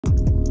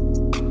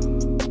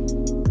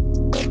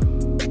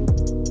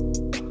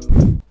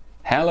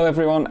Hello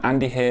everyone,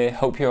 Andy here,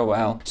 hope you're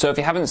well. So if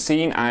you haven't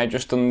seen, I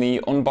just done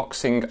the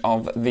unboxing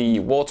of the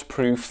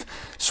waterproof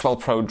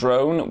SwellPro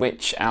drone,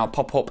 which I'll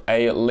pop up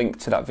a link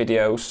to that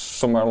video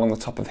somewhere along the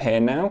top of here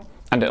now,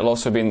 and it'll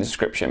also be in the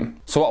description.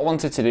 So what I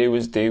wanted to do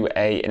was do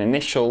an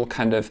initial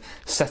kind of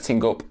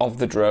setting up of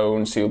the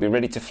drone so you'll be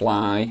ready to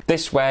fly.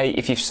 This way,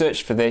 if you've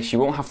searched for this, you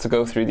won't have to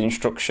go through the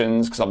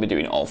instructions because I'll be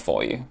doing it all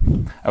for you.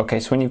 Okay,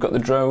 so when you've got the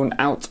drone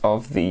out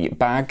of the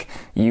bag,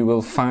 you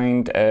will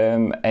find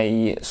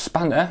a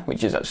spanner,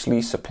 which is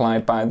actually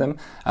supplied by them,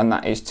 and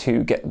that is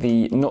to get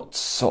the nuts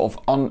sort of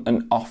on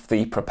and off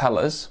the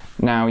propellers.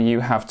 Now you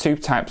have two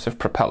types of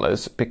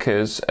propellers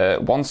because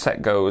one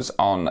set goes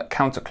on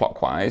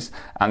counterclockwise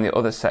and the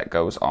other set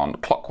goes on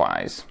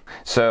clockwise.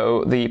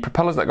 So the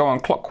propellers that go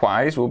on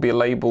clockwise will be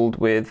labelled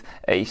with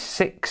a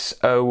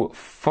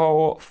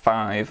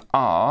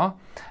 6045R,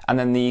 and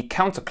then the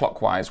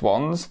counterclockwise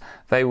ones,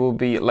 they will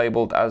be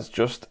labelled as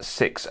just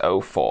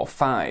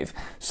 6045.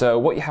 So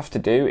what you have to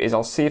do is,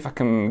 I'll see if I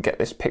can get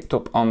this picked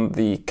up on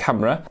the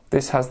camera.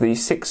 This has the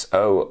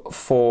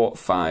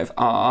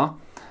 6045R,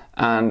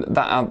 and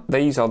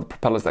these are the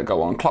propellers that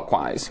go on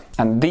clockwise,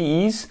 and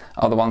these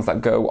are the ones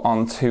that go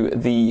onto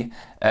the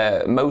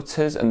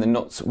motors and the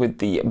nuts with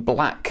the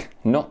black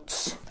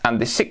nuts,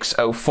 and the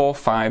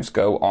 6045s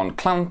go on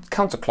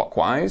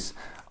counterclockwise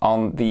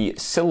on the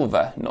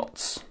silver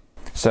nuts.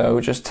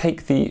 So just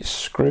take the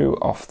screw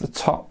off the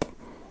top,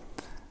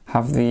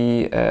 have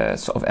the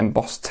sort of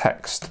embossed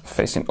text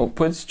facing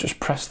upwards, just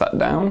press that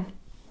down.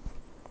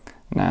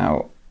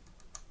 Now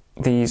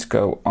these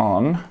go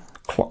on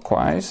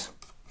clockwise.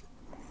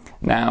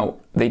 Now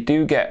they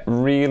do get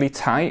really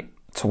tight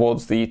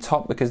towards the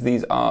top because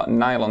these are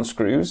nylon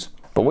screws,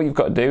 but what you've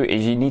got to do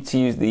is you need to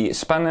use the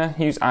spanner,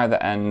 use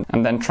either end,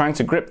 and then trying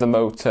to grip the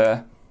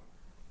motor,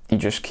 you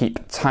just keep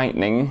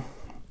tightening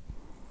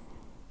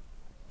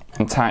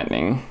and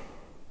tightening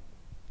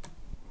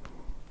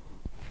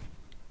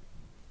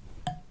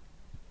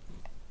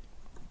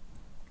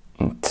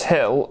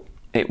until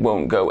it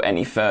won't go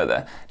any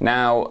further.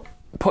 Now,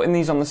 putting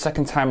these on the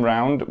second time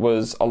round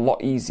was a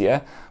lot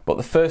easier, but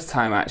the first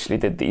time I actually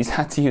did these, I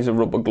had to use a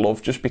rubber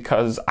glove just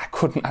because I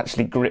couldn't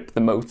actually grip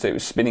the motor, it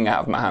was spinning out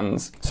of my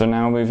hands. So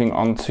now moving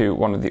on to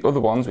one of the other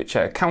ones, which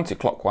are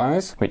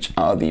counterclockwise, which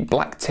are the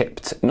black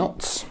tipped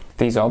nuts.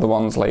 These are the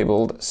ones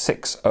labelled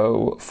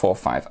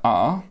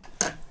 6045R.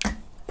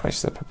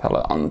 Place the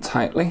propeller on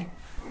tightly.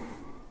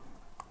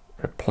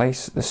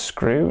 Replace the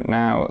screw.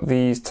 Now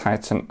these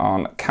tighten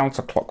on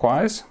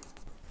counterclockwise.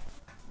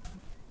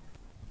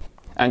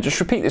 And just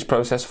repeat this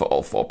process for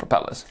all four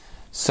propellers.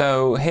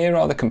 So here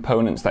are the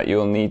components that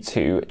you'll need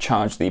to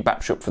charge the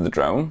battery up for the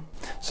drone.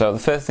 So the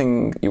first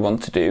thing you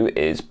want to do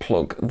is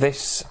plug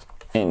this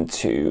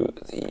into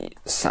the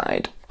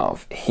side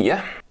of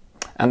here.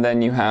 And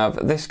then you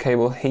have this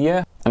cable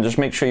here, and just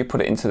make sure you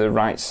put it into the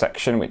right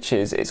section, which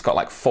is, it's got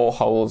like 4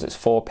 holes, it's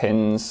 4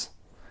 pins.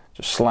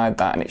 Just slide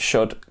that and it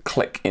should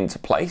click into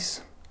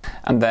place.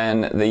 And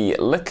then the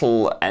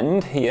little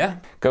end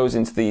here goes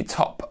into the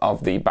top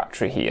of the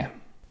battery here.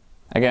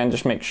 Again,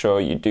 just make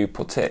sure you do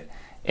put it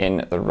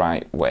in the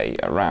right way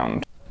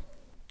around.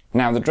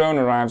 Now the drone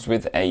arrives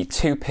with a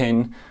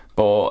 2-pin,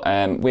 but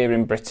we're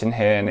in Britain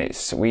here and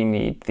we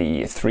need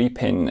the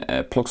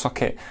 3-pin plug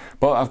socket,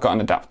 but I've got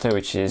an adapter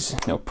which is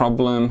no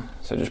problem,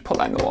 so just put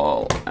that in the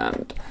wall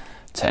and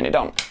turn it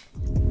on.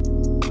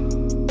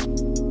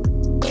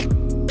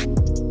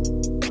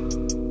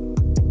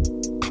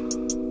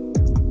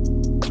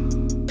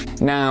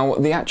 Now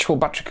the actual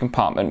battery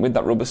compartment with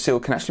that rubber seal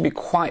can actually be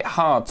quite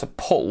hard to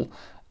pull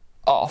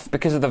off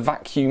because of the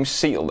vacuum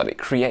seal that it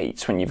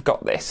creates when you've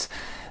got this.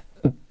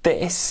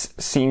 This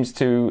seems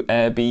to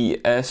be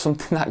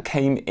something that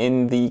came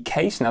in the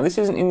case. Now this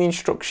isn't in the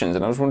instructions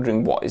and I was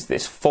wondering what is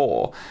this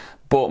for,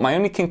 but my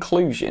only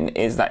conclusion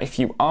is that if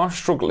you are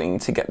struggling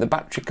to get the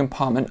battery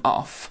compartment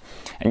off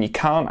and you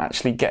can't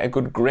actually get a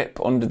good grip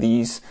under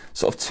these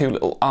sort of 2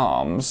 little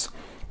arms,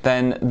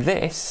 then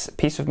this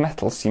piece of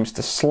metal seems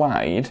to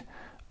slide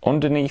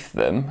underneath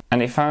them,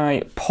 and if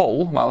I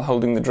pull while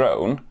holding the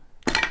drone,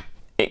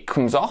 it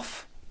comes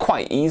off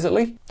quite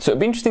easily. So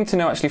it'd be interesting to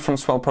know actually from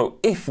SwellPro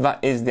if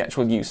that is the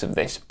actual use of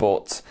this,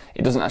 but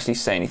it doesn't actually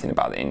say anything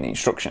about it in the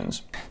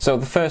instructions. So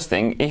the first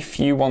thing, if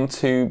you want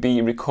to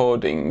be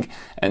recording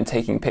and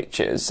taking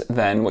pictures,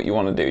 then what you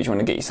want to do is you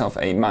want to get yourself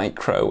a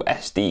micro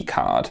SD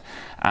card,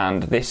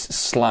 and this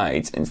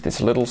slides into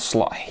this little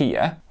slot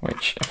here,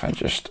 which if I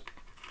just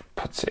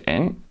put it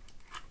in,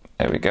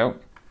 there we go.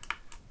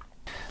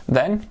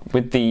 Then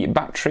with the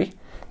battery,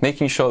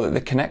 making sure that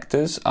the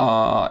connectors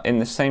are in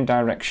the same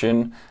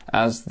direction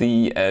as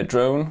the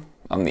drone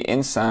on the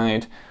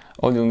inside,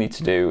 all you'll need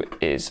to do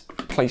is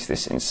place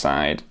this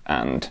inside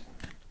and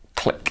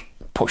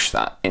push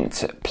that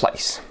into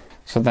place.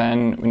 So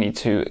then we need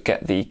to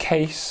get the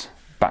case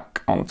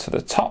back onto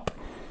the top,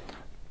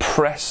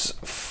 press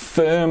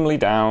firmly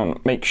down,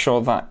 make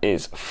sure that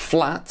is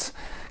flat.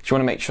 You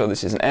want to make sure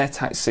this is an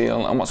airtight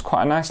seal, and what's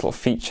quite a nice little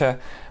feature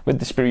with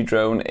the SPRY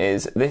drone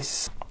is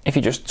this, if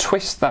you just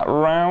twist that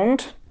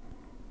round,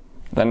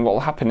 then what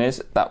will happen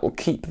is that will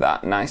keep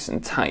that nice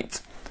and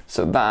tight.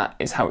 So that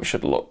is how it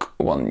should look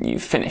when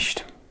you've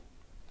finished.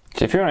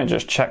 So if you want to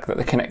just check that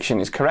the connection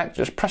is correct,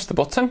 just press the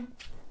button.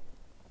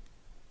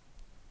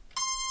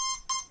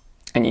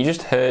 And you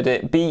just heard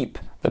it beep,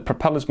 the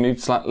propeller's moved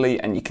slightly,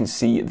 and you can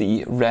see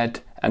the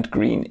red and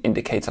green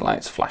indicator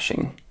lights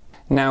flashing.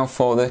 Now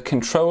for the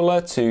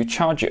controller, to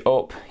charge it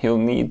up, you'll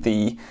need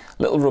the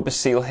little rubber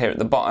seal here at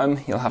the bottom.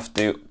 You'll have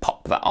to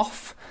pop that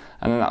off,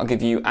 and then that'll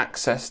give you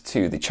access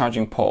to the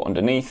charging port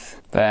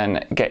underneath.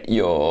 Then get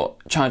your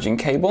charging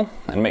cable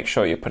and make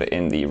sure you put it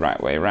in the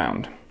right way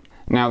around.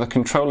 Now the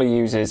controller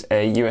uses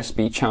a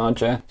USB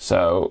charger,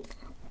 so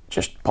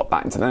just pop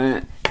that into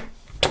there,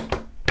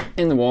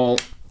 in the wall,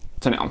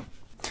 turn it on.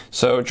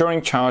 So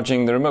during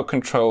charging, the remote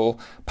control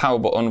power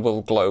button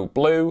will glow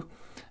blue,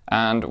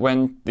 and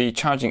when the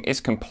charging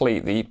is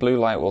complete, the blue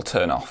light will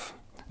turn off.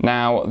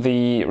 Now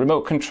the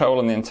remote control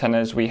and the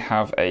antennas, we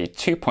have a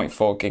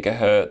 2.4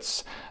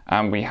 gigahertz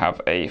and we have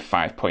a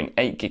 5.8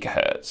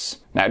 gigahertz.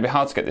 Now it'd be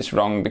hard to get this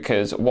wrong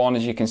because one,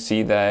 as you can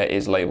see there,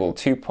 is labeled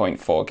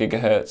 2.4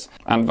 gigahertz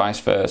and vice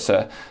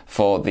versa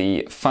for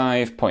the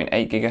 5.8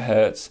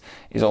 gigahertz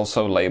is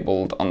also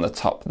labeled on the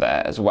top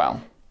there as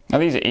well. Now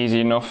these are easy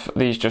enough.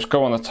 These just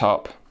go on the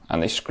top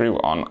and they screw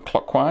on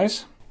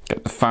clockwise.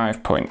 Get the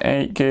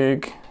 5.8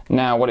 gig.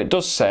 Now what it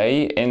does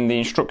say in the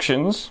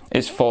instructions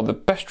is for the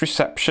best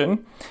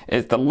reception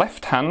is the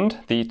left hand,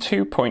 the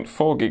 2.4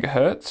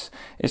 gigahertz,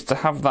 is to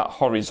have that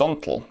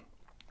horizontal.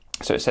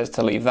 So it says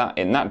to leave that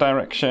in that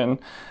direction,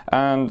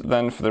 and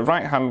then for the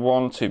right hand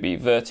one to be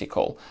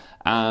vertical.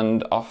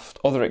 And off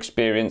other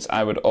experience,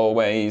 I would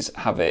always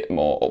have it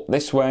more up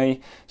this way,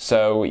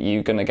 so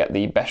you're going to get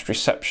the best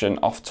reception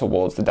off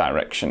towards the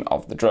direction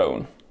of the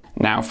drone.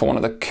 Now for one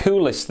of the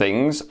coolest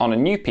things on a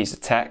new piece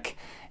of tech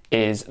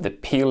is the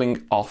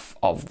peeling off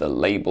of the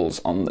labels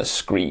on the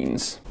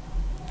screens.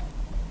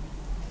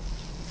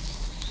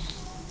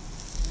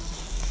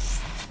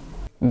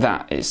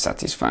 That is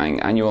satisfying,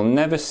 and you will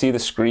never see the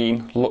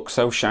screen look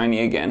so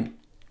shiny again.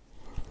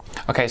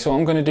 Okay, so what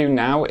I'm going to do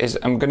now is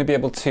I'm going to be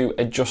able to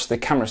adjust the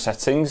camera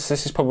settings.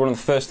 This is probably one of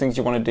the first things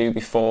you want to do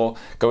before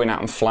going out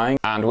and flying.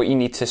 And what you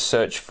need to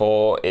search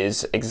for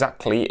is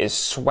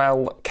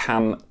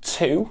SwellCam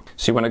 2.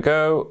 So you want to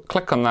go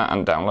click on that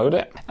and download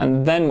it.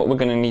 And then what we're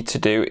going to need to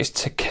do is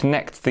to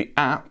connect the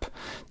app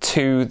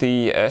to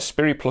the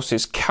SPRY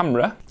Plus's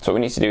camera. So what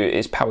we need to do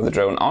is power the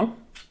drone on.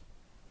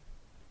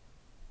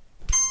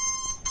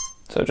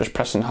 So just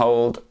press and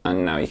hold,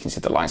 and now you can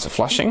see the lights are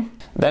flashing.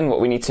 Then what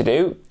we need to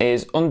do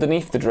is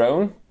underneath the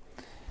drone,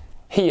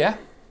 here,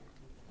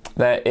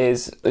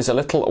 there's a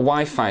little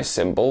Wi-Fi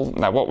symbol.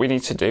 Now what we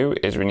need to do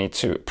is we need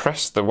to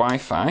press the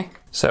Wi-Fi.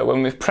 So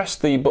when we've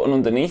pressed the button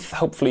underneath,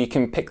 hopefully you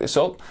can pick this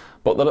up,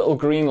 but the little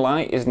green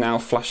light is now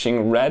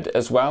flashing red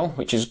as well,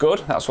 which is good,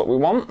 that's what we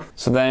want.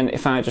 So then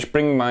if I just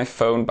bring my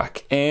phone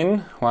back in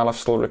while I'm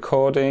still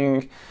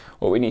recording,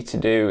 what we need to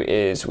do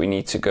is we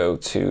need to go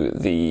to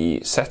the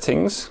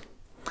settings,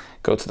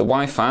 go to the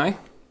Wi-Fi,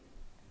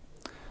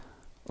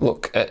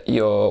 look at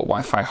your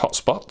Wi-Fi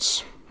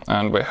hotspots,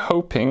 and we're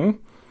hoping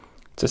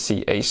to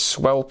see a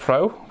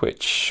SwellPro,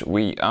 which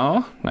we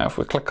are. Now if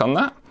we click on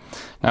that,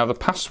 now the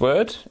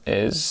password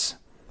is,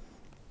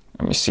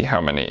 let me see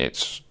how many,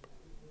 it's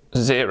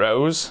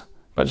zeros,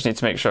 but I just need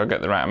to make sure I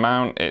get the right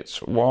amount.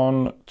 It's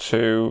 1,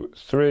 2,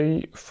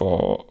 3,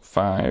 4,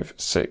 5,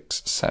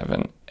 6,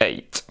 7,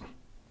 8.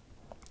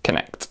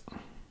 Connect.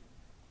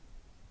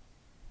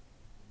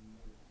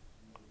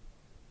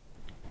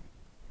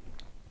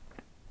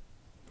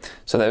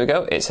 So there we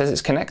go, it says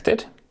it's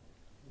connected.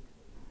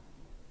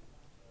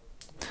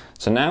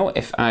 So now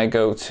if I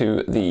go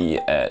to the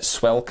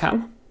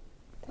SwellCam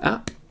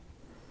app,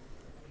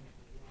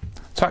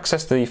 to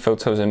access the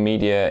photos and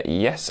media,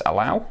 yes,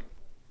 allow.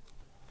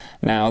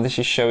 Now this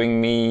is showing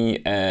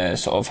me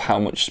sort of how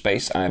much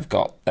space I've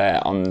got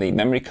there on the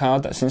memory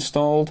card that's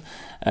installed.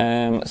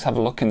 Let's have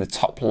a look in the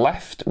top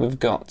left. We've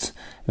got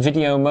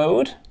video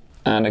mode,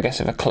 and I guess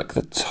if I click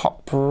the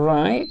top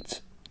right,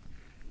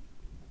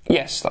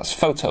 yes, that's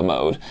photo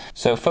mode.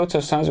 So photo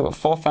size, we've got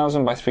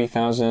 4000 by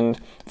 3000,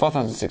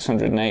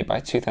 4608 by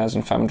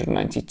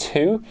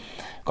 2592.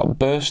 Got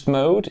burst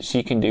mode, so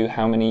you can do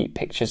how many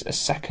pictures a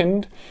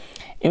second.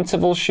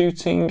 Interval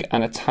shooting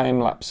and a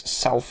time-lapse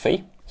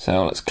selfie.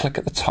 So let's click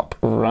at the top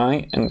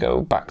right and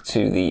go back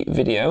to the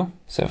video.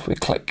 So if we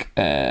click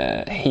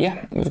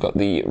here, we've got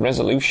the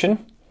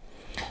resolution.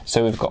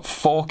 So we've got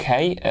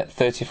 4K at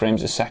 30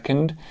 frames a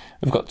second,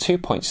 we've got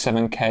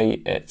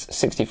 2.7K at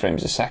 60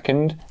 frames a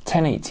second,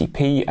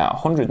 1080p at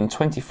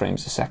 120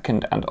 frames a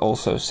second and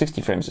also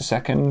 60 frames a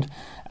second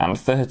and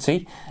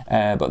 30,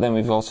 but then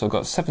we've also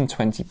got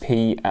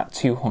 720p at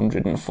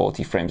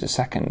 240 frames a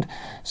second.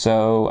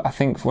 So I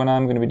think when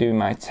I'm going to be doing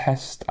my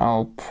test,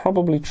 I'll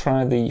probably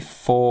try the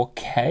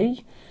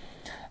 4K.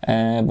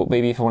 But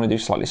maybe if I want to do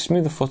slightly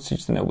smoother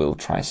footage, then I will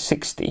try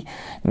 60.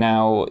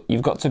 Now,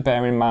 you've got to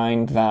bear in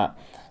mind that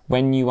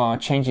when you are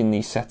changing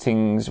these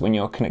settings, when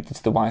you're connected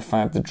to the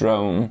Wi-Fi of the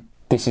drone,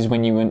 This is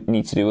when you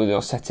need to do all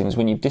your settings.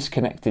 When you've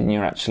disconnected and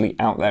you're actually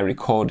out there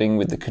recording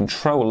with the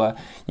controller,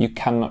 you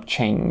cannot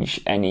change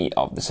any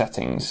of the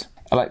settings.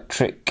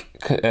 Electric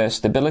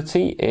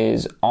stability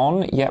is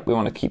on. Yep, we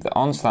want to keep that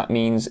on, so that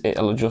means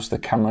it'll adjust the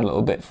camera a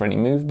little bit for any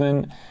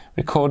movement.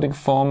 Recording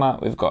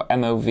format, we've got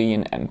MOV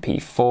and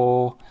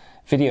MP4.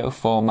 Video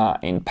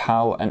format in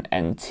PAL and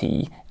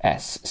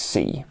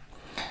NTSC.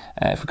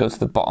 If we go to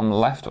the bottom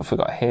left, what have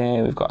we got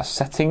here? We've got our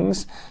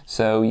settings,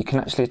 so you can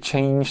actually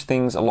change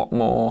things a lot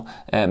more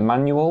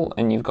manual,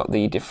 and you've got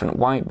the different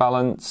white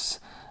balance.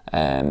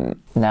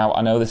 Now,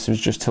 I know this was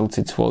just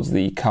tilted towards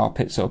the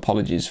carpet, so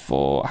apologies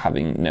for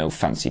having no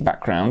fancy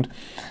background.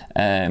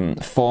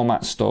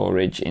 Format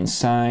storage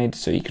inside,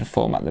 so you can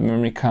format the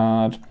memory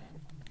card.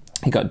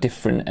 You've got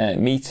different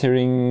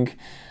metering,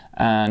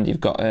 and you've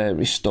got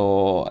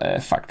restore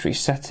factory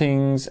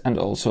settings, and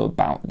also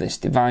about this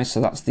device.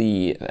 So that's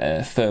the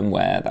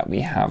firmware that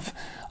we have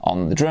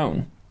on the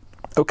drone.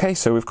 Okay,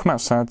 so we've come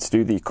outside to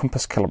do the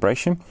compass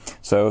calibration.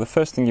 So the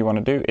first thing you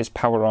want to do is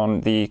power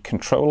on the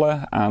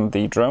controller and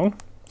the drone.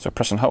 So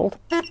press and hold.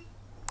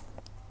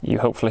 You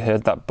hopefully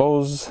heard that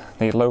buzz,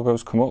 the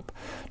logos come up.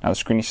 Now the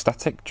screen is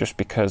static just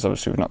because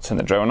obviously we've not turned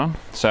the drone on.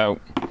 So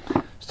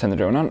let's turn the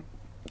drone on,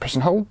 press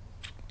and hold.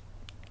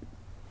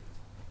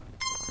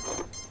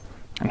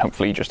 And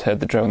hopefully you just heard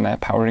the drone there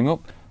powering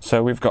up.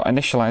 So we've got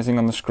initializing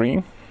on the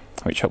screen,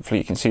 which hopefully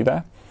you can see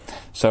there.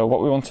 So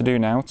what we want to do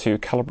now to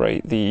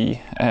calibrate the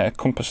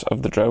compass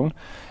of the drone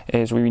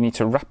is we need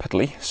to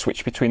rapidly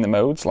switch between the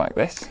modes like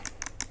this.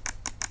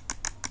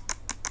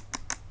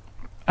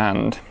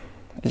 And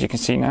as you can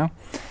see now,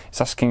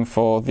 it's asking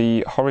for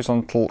the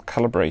horizontal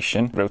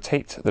calibration.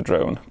 Rotate the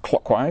drone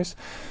clockwise.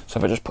 So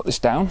if I just put this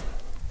down,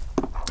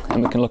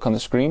 and we can look on the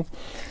screen.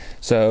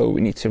 So we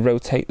need to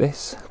rotate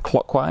this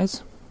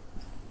clockwise.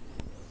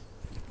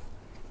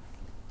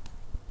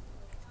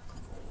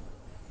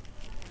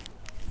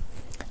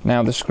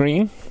 Now the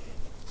screen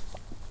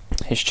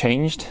is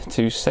changed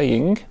to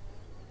saying,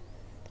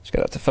 let's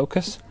get that to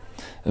focus,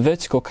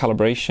 vertical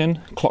calibration,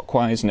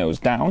 clockwise nose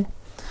down.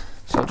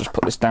 So I'll just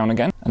put this down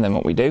again, and then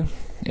what we do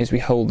is we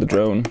hold the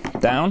drone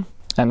down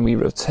and we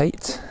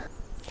rotate,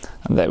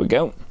 and there we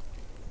go.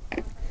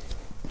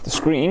 The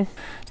screen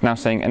is now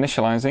saying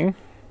initializing.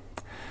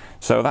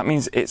 So that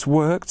means it's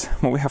worked.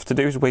 What we have to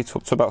do is wait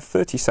up to about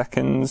 30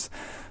 seconds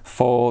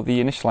for the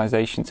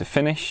initialization to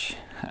finish,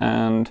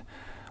 and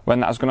when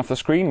that has gone off the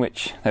screen,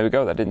 which, there we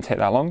go, that didn't take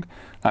that long,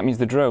 that means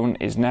the drone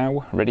is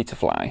now ready to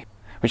fly.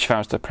 Which if I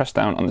was to press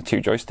down on the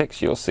two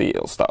joysticks, you'll see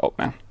it'll start up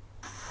now.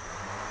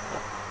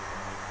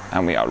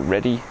 And we are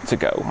ready to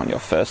go on your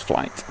first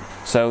flight.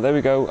 So there we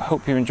go,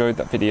 hope you enjoyed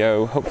that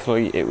video,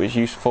 hopefully it was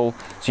useful,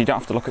 so you don't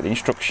have to look at the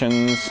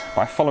instructions.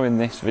 By following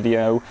this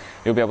video,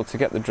 you'll be able to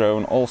get the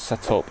drone all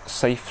set up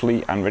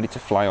safely and ready to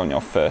fly on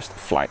your first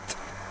flight.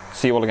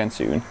 See you all again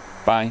soon,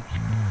 bye.